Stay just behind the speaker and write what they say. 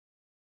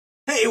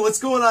Hey, what's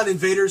going on,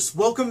 invaders?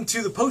 Welcome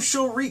to the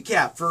post-show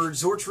recap for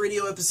Zorch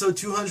Radio episode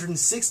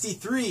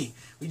 263.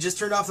 We just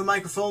turned off the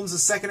microphones a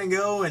second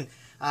ago and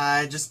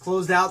just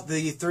closed out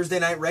the Thursday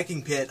Night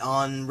Wrecking Pit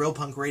on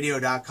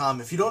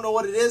realpunkradio.com. If you don't know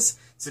what it is,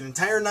 it's an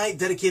entire night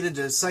dedicated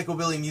to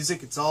psychobilly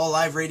music. It's all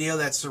live radio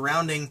that's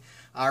surrounding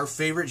our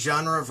favorite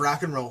genre of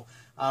rock and roll.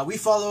 We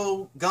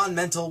follow Gone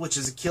Mental, which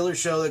is a killer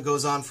show that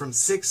goes on from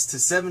 6 to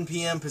 7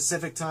 p.m.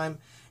 Pacific time.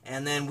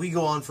 And then we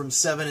go on from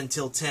 7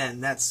 until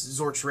 10. That's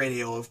Zorch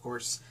Radio, of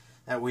course,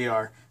 that we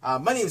are.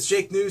 My name is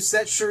Jake News.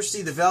 That's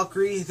Shirsty the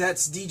Valkyrie.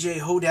 That's DJ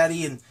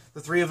Hodaddy. And the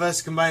three of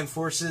us combine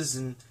forces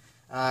and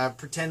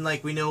pretend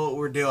like we know what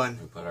we're doing.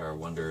 We put our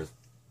Wonder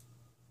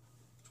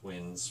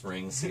Twins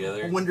rings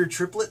together. Wonder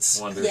Triplets?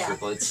 Wonder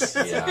Triplets,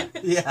 yeah.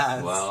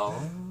 Yeah. Well...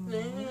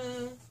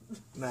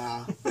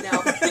 Nah.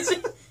 No.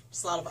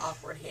 Just a lot of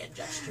awkward hand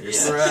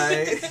gestures. Yeah.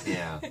 Right.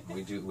 Yeah,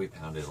 we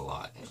pound it a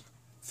lot.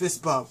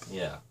 Fist bump.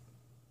 Yeah.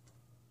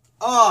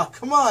 Oh,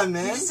 come on,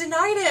 man. You just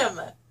denied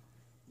him.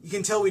 You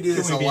can tell we do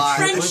this a lot.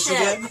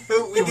 Friendship.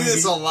 We do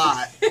this a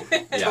lot.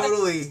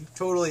 Yeah.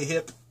 Totally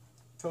hip.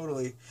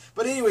 Totally.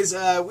 But anyways,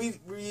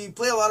 we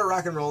play a lot of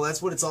rock and roll.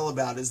 That's what it's all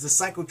about, is the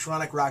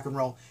psychotronic rock and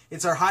roll.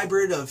 It's our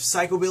hybrid of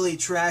psychobilly,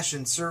 trash,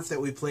 and surf that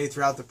we play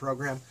throughout the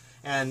program.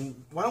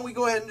 And why don't we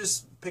go ahead and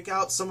just pick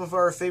out some of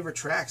our favorite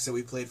tracks that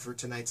we played for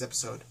tonight's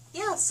episode.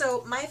 Yeah,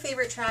 so my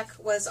favorite track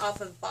was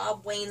off of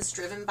Bob Wayne's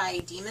Driven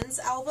by Demons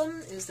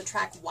album. It was the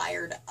track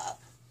Wired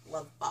Up.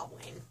 Love Bob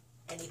Wayne.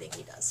 Anything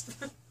he does.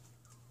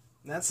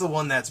 That's the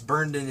one that's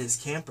burned in his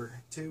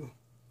camper, too.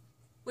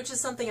 Which is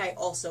something I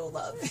also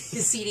love.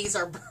 His CDs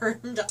are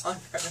burned on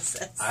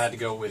premises. I had to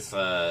go with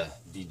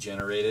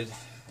Degenerated,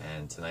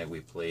 and tonight we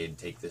played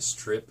Take This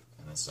Trip,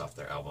 and it's off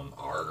their album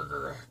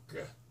Arg.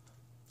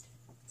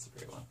 It's a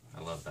great one.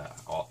 I love that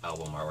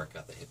album artwork.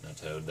 Got the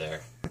Hypnotoad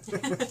there.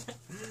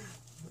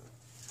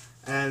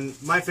 And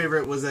my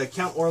favorite was a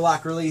Count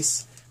Orlok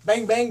release,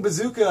 Bang Bang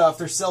Bazooka, off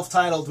their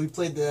self-titled. We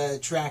played the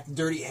track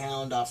Dirty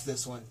Hound off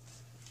this one.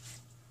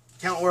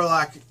 Count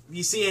Orlok, if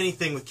you see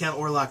anything with Count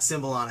Orlok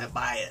symbol on it,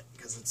 buy it,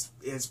 because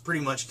it's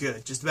pretty much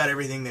good. Just about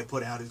everything they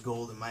put out is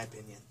gold, in my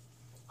opinion.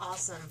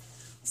 Awesome.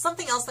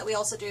 Something else that we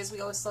also do is we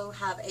also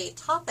have a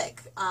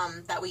topic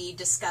that we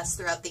discuss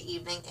throughout the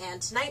evening,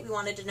 and tonight we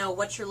wanted to know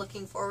what you're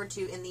looking forward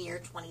to in the year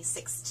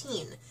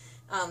 2016.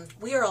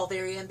 We are all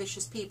very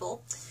ambitious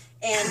people,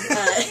 and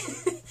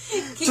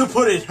to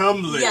put it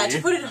humbly. Yeah,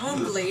 to put it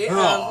humbly,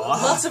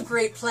 lots of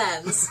great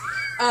plans.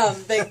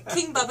 The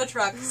King Bubba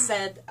Truck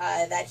said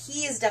that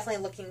he is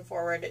definitely looking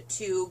forward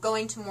to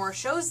going to more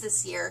shows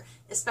this year,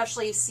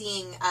 especially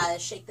seeing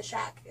Shake the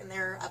Shack in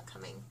their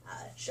upcoming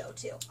show,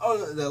 too.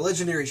 Oh, the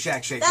legendary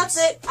Shack Shakers. That's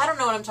it. I don't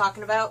know what I'm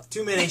talking about.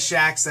 Too many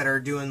Shacks that are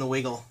doing the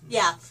wiggle.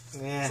 Yeah.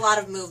 There's a lot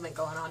of movement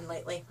going on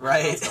lately.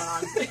 Right. What's going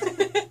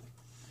on.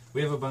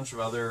 We have a bunch of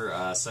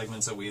other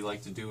segments that we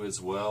like to do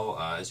as well.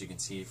 As you can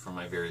see from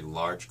my very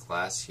large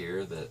class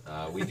here,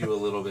 that we do a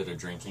little bit of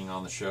drinking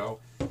on the show.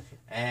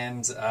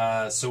 And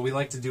so we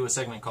like to do a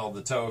segment called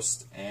The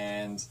Toast.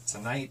 And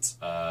tonight,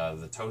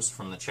 the toast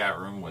from the chat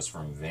room was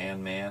from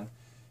Van Man.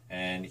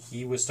 And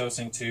he was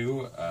toasting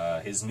to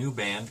his new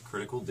band,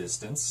 Critical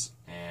Distance,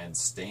 and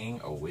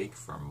staying awake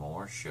for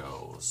more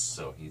shows.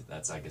 So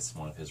that's, I guess,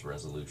 one of his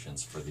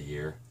resolutions for the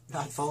year.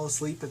 Not fall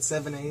asleep at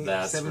 7 p.m.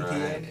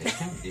 Right.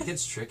 It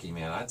gets tricky,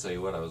 man. I tell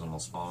you what, I was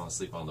almost falling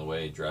asleep on the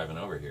way driving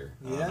over here.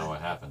 I don't know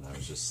what happened. I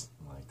was just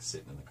like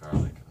sitting in the car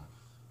like...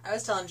 I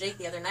was telling Jake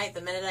the other night,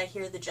 the minute I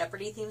hear the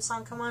Jeopardy theme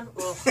song come on,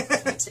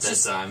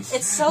 it's bedtime.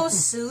 It's so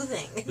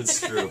soothing. It's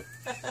true.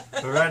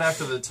 But right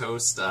after the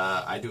toast,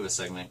 I do a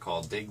segment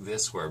called Dig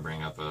This, where I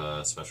bring up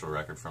a special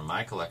record from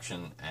my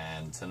collection.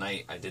 And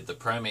tonight I did the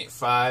Primate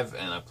 5,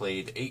 and I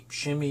played Ape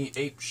Shimmy,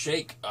 Ape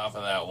Shake off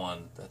of that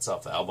one. That's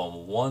off the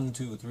album 1,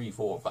 2, 3,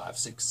 4, 5,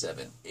 6,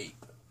 7,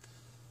 Ape.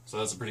 So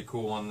that's a pretty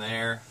cool one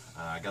there.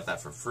 I got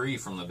that for free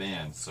from the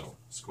band, so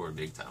scored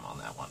big time on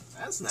that one.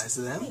 That's nice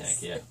of them.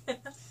 Heck yeah.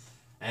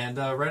 And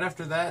right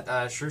after that,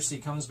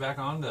 Shirsty comes back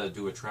on to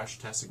do a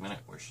Trash-tastic Minute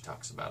where she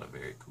talks about a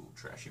very cool,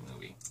 trashy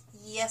movie.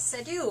 Yes,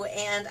 I do.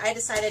 And I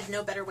decided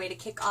no better way to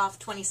kick off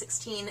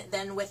 2016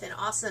 than with an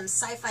awesome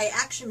sci-fi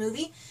action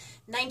movie.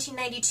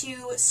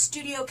 1992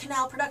 Studio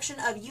Canal production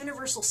of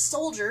Universal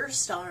Soldier,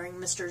 starring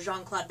Mr.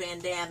 Jean-Claude Van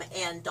Damme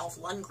and Dolph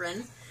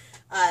Lundgren.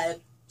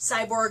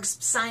 Cyborgs,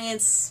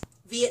 science,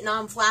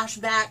 Vietnam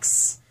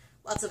flashbacks,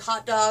 lots of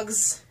hot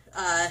dogs.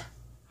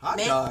 Hot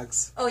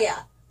dogs? Oh, yeah.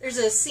 There's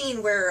a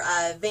scene where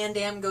Van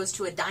Damme goes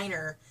to a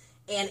diner,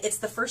 and it's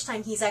the first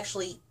time he's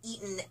actually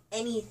eaten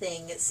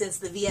anything since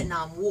the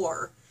Vietnam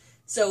War.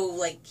 So,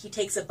 like, he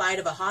takes a bite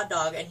of a hot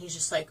dog, and he's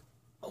just like,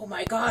 oh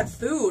my god,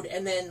 food!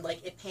 And then,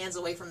 like, it pans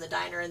away from the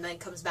diner, and then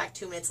comes back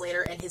 2 minutes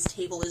later, and his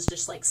table is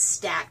just, like,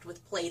 stacked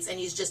with plates, and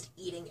he's just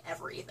eating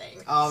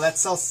everything. Oh, that's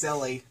so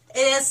silly. It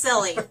is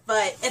silly,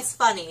 but it's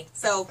funny.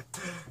 So,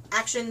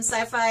 action,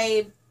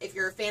 sci-fi, if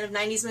you're a fan of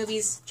 90s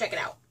movies, check it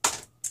out.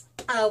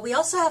 We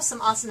also have some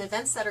awesome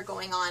events that are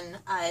going on,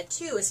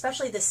 too,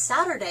 especially this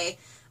Saturday.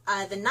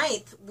 The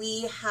 9th,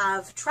 we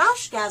have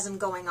TrashGasm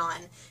going on.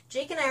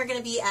 Jake and I are going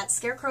to be at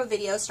Scarecrow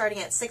Video starting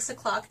at 6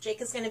 o'clock.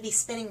 Jake is going to be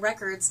spinning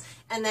records.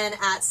 And then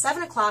at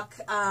 7 o'clock,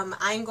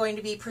 I'm going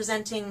to be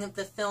presenting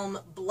the film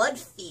Blood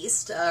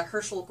Feast, a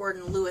Herschel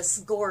Gordon Lewis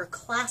Gore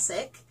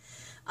classic.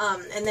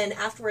 And then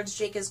afterwards,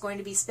 Jake is going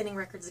to be spinning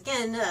records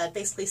again,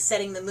 basically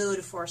setting the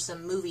mood for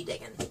some movie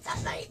digging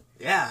that night.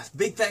 Yeah,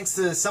 big thanks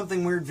to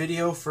Something Weird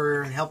Video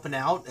for helping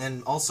out,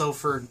 and also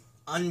for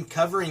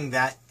uncovering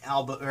that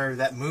album or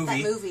that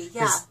movie. That movie,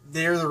 yeah.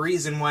 They're the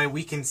reason why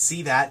we can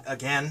see that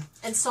again.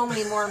 And so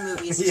many more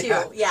movies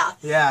Yeah. too. Yeah.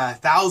 Yeah,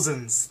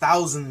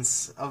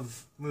 thousands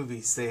of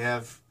movies they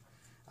have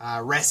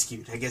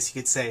rescued, I guess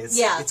you could say.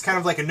 It's kind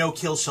of like a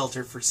no-kill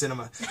shelter for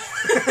cinema.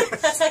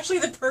 That's actually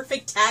the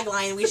perfect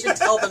tagline. We should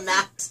tell them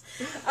that.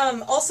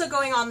 Also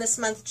going on this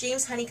month,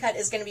 James Honeycutt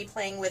is going to be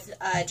playing with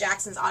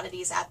Jackson's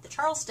Oddities at the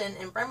Charleston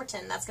in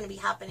Bremerton. That's going to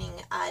be happening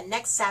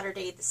next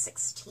Saturday, the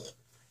 16th.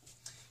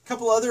 A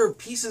couple other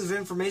pieces of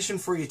information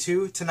for you,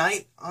 too.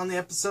 Tonight, on the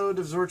episode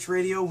of Zorch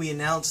Radio, we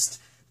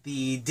announced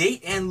the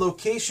date and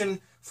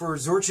location for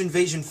Zorch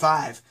Invasion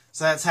 5.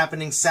 So that's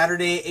happening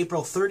Saturday,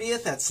 April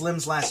 30th at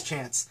Slim's Last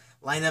Chance.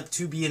 Lineup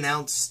to be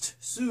announced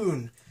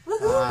soon.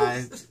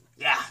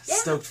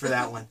 Stoked for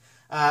that one.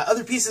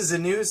 Other pieces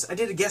of news. I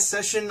did a guest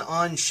session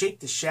on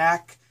Shake the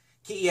Shack,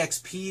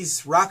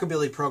 KEXP's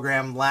Rockabilly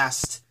program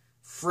last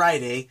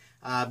Friday.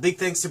 Big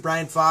thanks to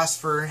Brian Foss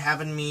for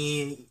having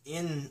me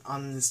in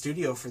on the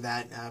studio for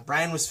that.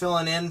 Brian was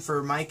filling in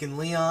for Mike and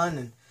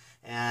Leon,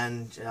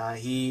 and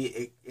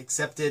he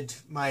accepted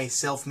my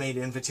self-made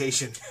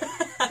invitation.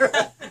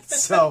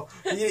 So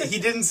he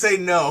didn't say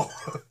no.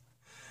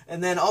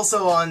 And then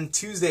also on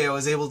Tuesday, I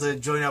was able to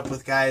join up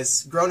with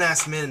guys' Grown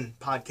Ass Men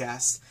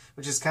podcast,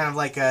 which is kind of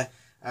like a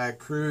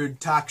crude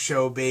talk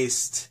show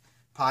based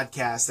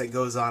podcast that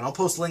goes on. I'll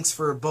post links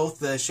for both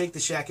the Shake the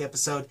Shack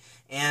episode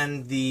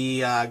and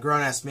the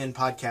Grown Ass Men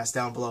podcast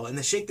down below. And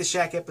the Shake the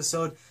Shack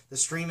episode, the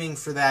streaming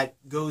for that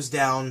goes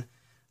down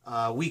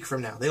a week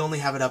from now. They only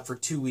have it up for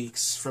 2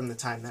 weeks from the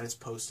time that it's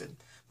posted.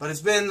 But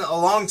it's been a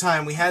long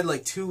time. We had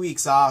like 2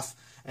 weeks off,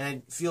 and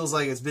it feels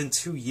like it's been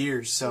 2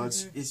 years. So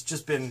it's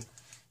just been...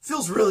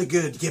 Feels really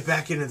good to get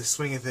back into the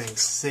swing of things, to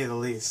say the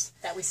least.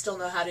 That we still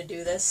know how to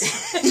do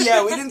this.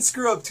 Yeah, we didn't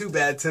screw up too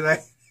bad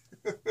tonight.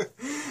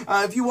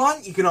 If you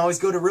want, you can always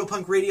go to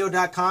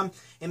realpunkradio.com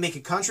and make a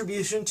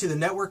contribution to the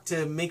network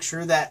to make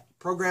sure that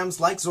programs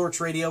like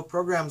Zorch Radio,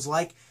 programs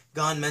like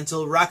Gone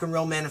Mental, Rock and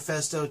Roll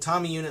Manifesto,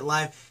 Tommy Unit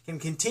Live can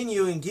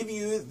continue and give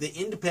you the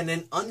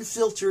independent,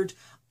 unfiltered,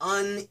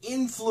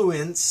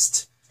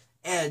 uninfluenced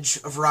edge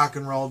of rock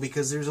and roll,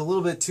 because there's a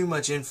little bit too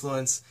much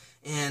influence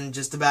in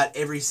just about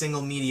every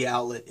single media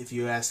outlet, if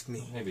you ask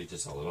me. Maybe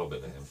just a little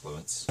bit of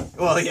influence.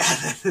 Well,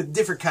 yeah,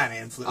 different kind of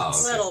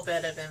influence. A little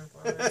bit of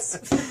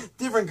influence.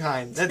 Different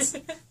kind. That's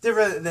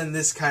different than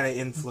this kind of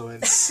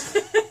influence.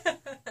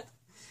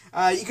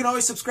 You can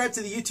always subscribe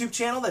to the YouTube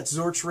channel. That's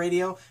Zorch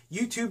Radio.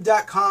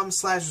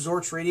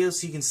 YouTube.com/Zorch Radio,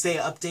 so you can stay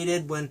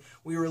updated when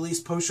we release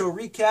post-show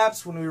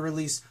recaps, when we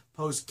release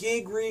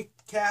post-gig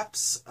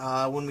recaps,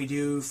 when we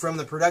do From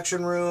the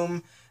Production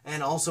Room,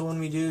 and also when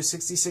we do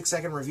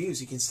 66-second reviews.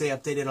 You can stay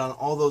updated on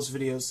all those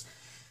videos.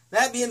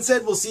 That being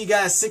said, we'll see you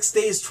guys 6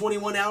 days,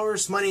 21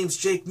 hours. My name's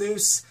Jake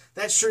Noose.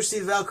 That's Sure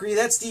Steve Valkyrie.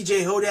 That's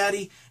DJ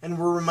Hodaddy. And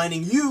we're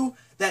reminding you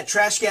that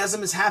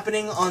TrashGasm is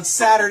happening on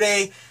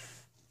Saturday,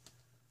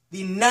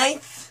 the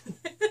 9th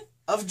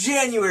of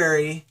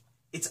January.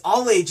 It's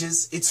all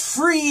ages. It's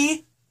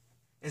free.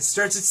 It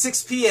starts at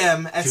 6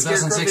 p.m. at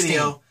Scarecrow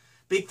Video.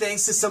 Big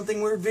thanks to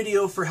Something Weird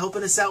Video for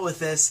helping us out with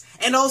this.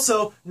 And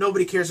also,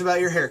 nobody cares about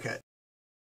your haircut.